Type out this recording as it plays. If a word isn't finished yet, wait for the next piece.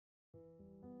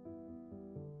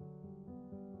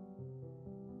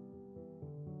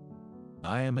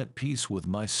I am at peace with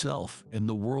myself and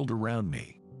the world around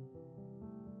me.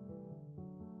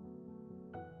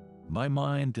 My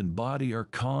mind and body are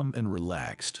calm and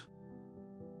relaxed.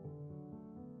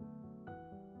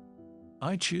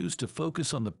 I choose to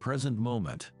focus on the present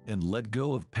moment and let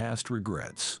go of past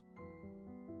regrets.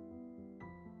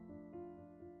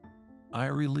 I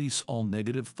release all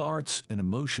negative thoughts and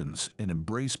emotions and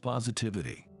embrace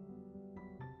positivity.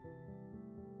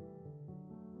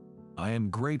 I am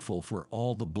grateful for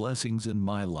all the blessings in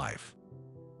my life.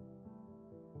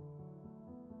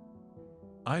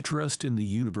 I trust in the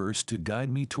universe to guide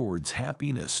me towards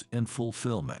happiness and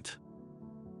fulfillment.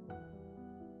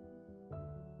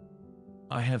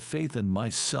 I have faith in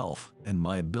myself and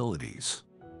my abilities.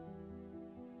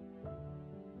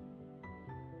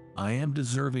 I am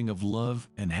deserving of love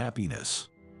and happiness.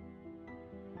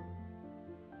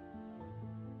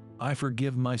 I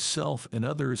forgive myself and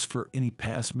others for any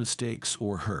past mistakes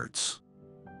or hurts.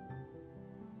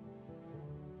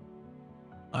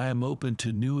 I am open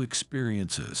to new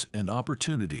experiences and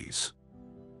opportunities.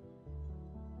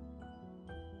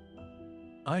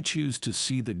 I choose to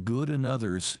see the good in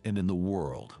others and in the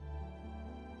world.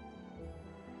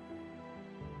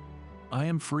 I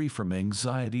am free from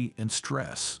anxiety and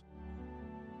stress.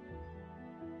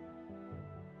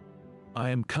 I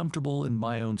am comfortable in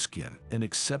my own skin and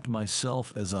accept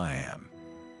myself as I am.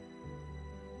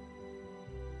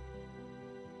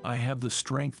 I have the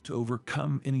strength to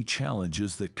overcome any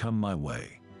challenges that come my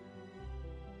way.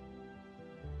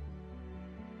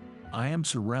 I am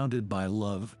surrounded by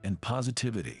love and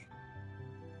positivity.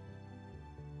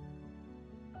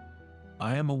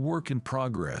 I am a work in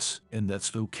progress, and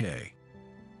that's okay.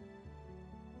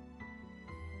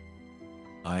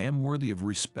 I am worthy of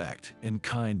respect and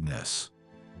kindness.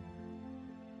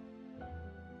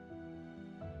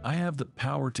 I have the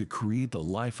power to create the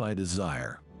life I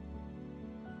desire.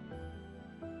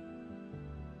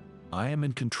 I am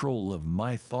in control of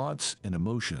my thoughts and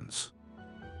emotions.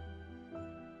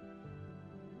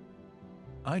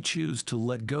 I choose to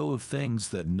let go of things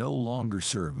that no longer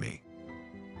serve me.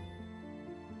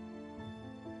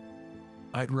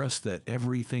 I trust that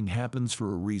everything happens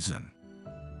for a reason.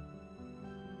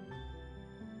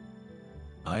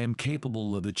 I am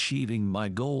capable of achieving my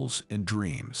goals and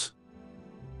dreams.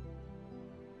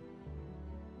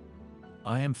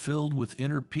 I am filled with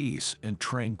inner peace and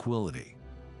tranquility.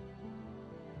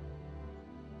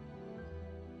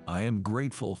 I am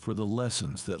grateful for the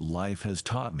lessons that life has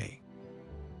taught me.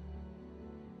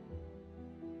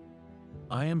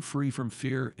 I am free from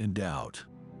fear and doubt.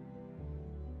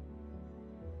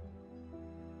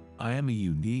 I am a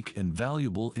unique and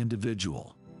valuable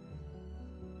individual.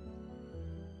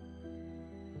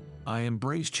 I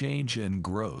embrace change and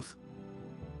growth.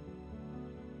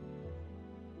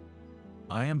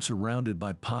 I am surrounded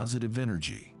by positive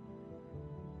energy.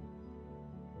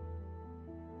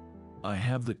 I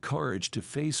have the courage to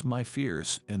face my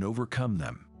fears and overcome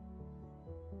them.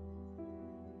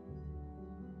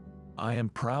 I am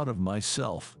proud of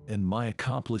myself and my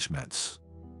accomplishments.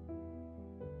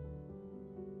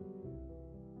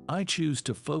 I choose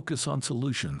to focus on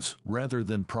solutions rather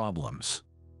than problems.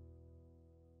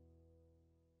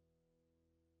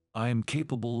 I am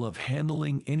capable of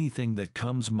handling anything that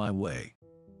comes my way.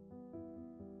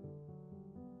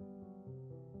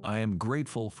 I am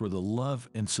grateful for the love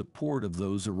and support of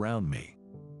those around me.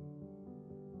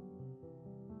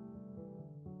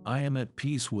 I am at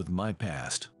peace with my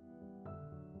past.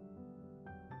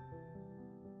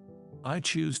 I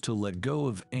choose to let go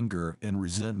of anger and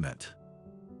resentment.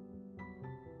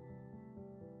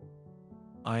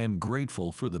 I am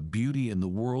grateful for the beauty in the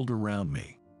world around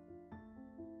me.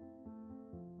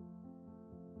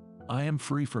 I am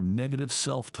free from negative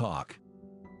self-talk.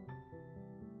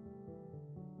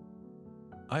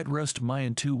 I trust my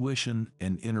intuition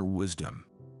and inner wisdom.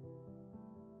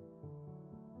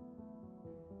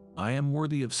 I am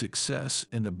worthy of success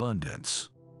and abundance.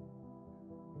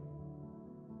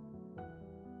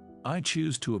 I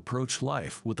choose to approach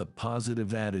life with a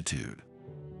positive attitude.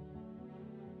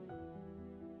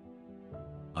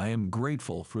 I am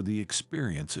grateful for the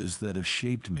experiences that have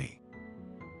shaped me.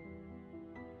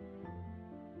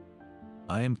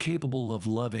 I am capable of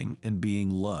loving and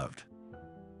being loved.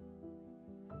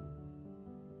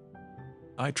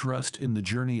 I trust in the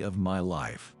journey of my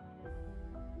life.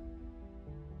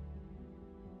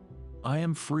 I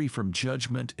am free from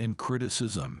judgment and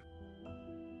criticism.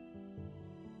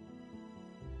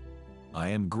 I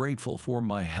am grateful for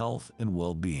my health and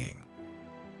well-being.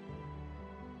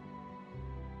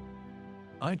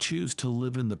 I choose to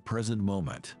live in the present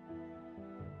moment.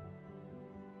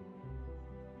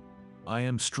 I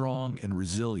am strong and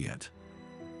resilient.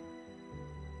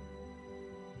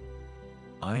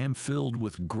 I am filled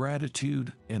with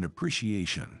gratitude and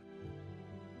appreciation.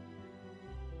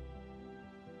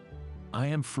 I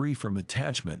am free from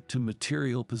attachment to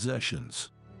material possessions.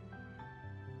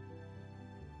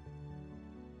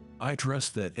 I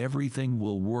trust that everything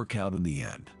will work out in the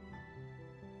end.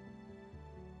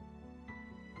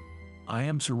 I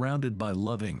am surrounded by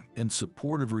loving and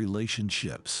supportive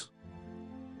relationships.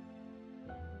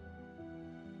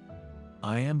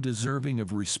 I am deserving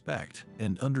of respect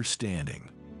and understanding.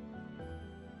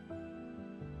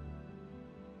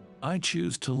 I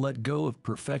choose to let go of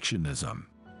perfectionism.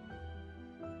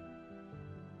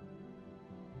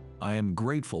 I am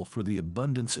grateful for the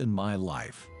abundance in my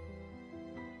life.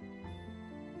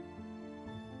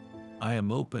 I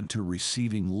am open to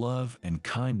receiving love and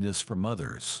kindness from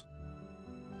others.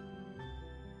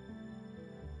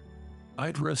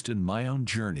 I trust in my own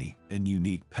journey and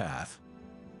unique path.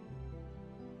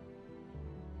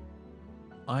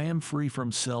 I am free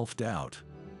from self-doubt.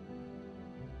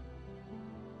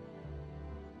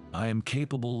 I am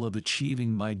capable of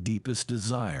achieving my deepest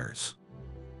desires.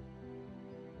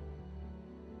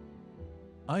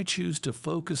 I choose to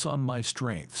focus on my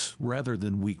strengths rather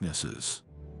than weaknesses.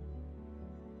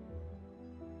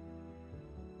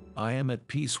 I am at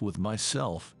peace with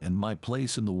myself and my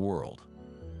place in the world.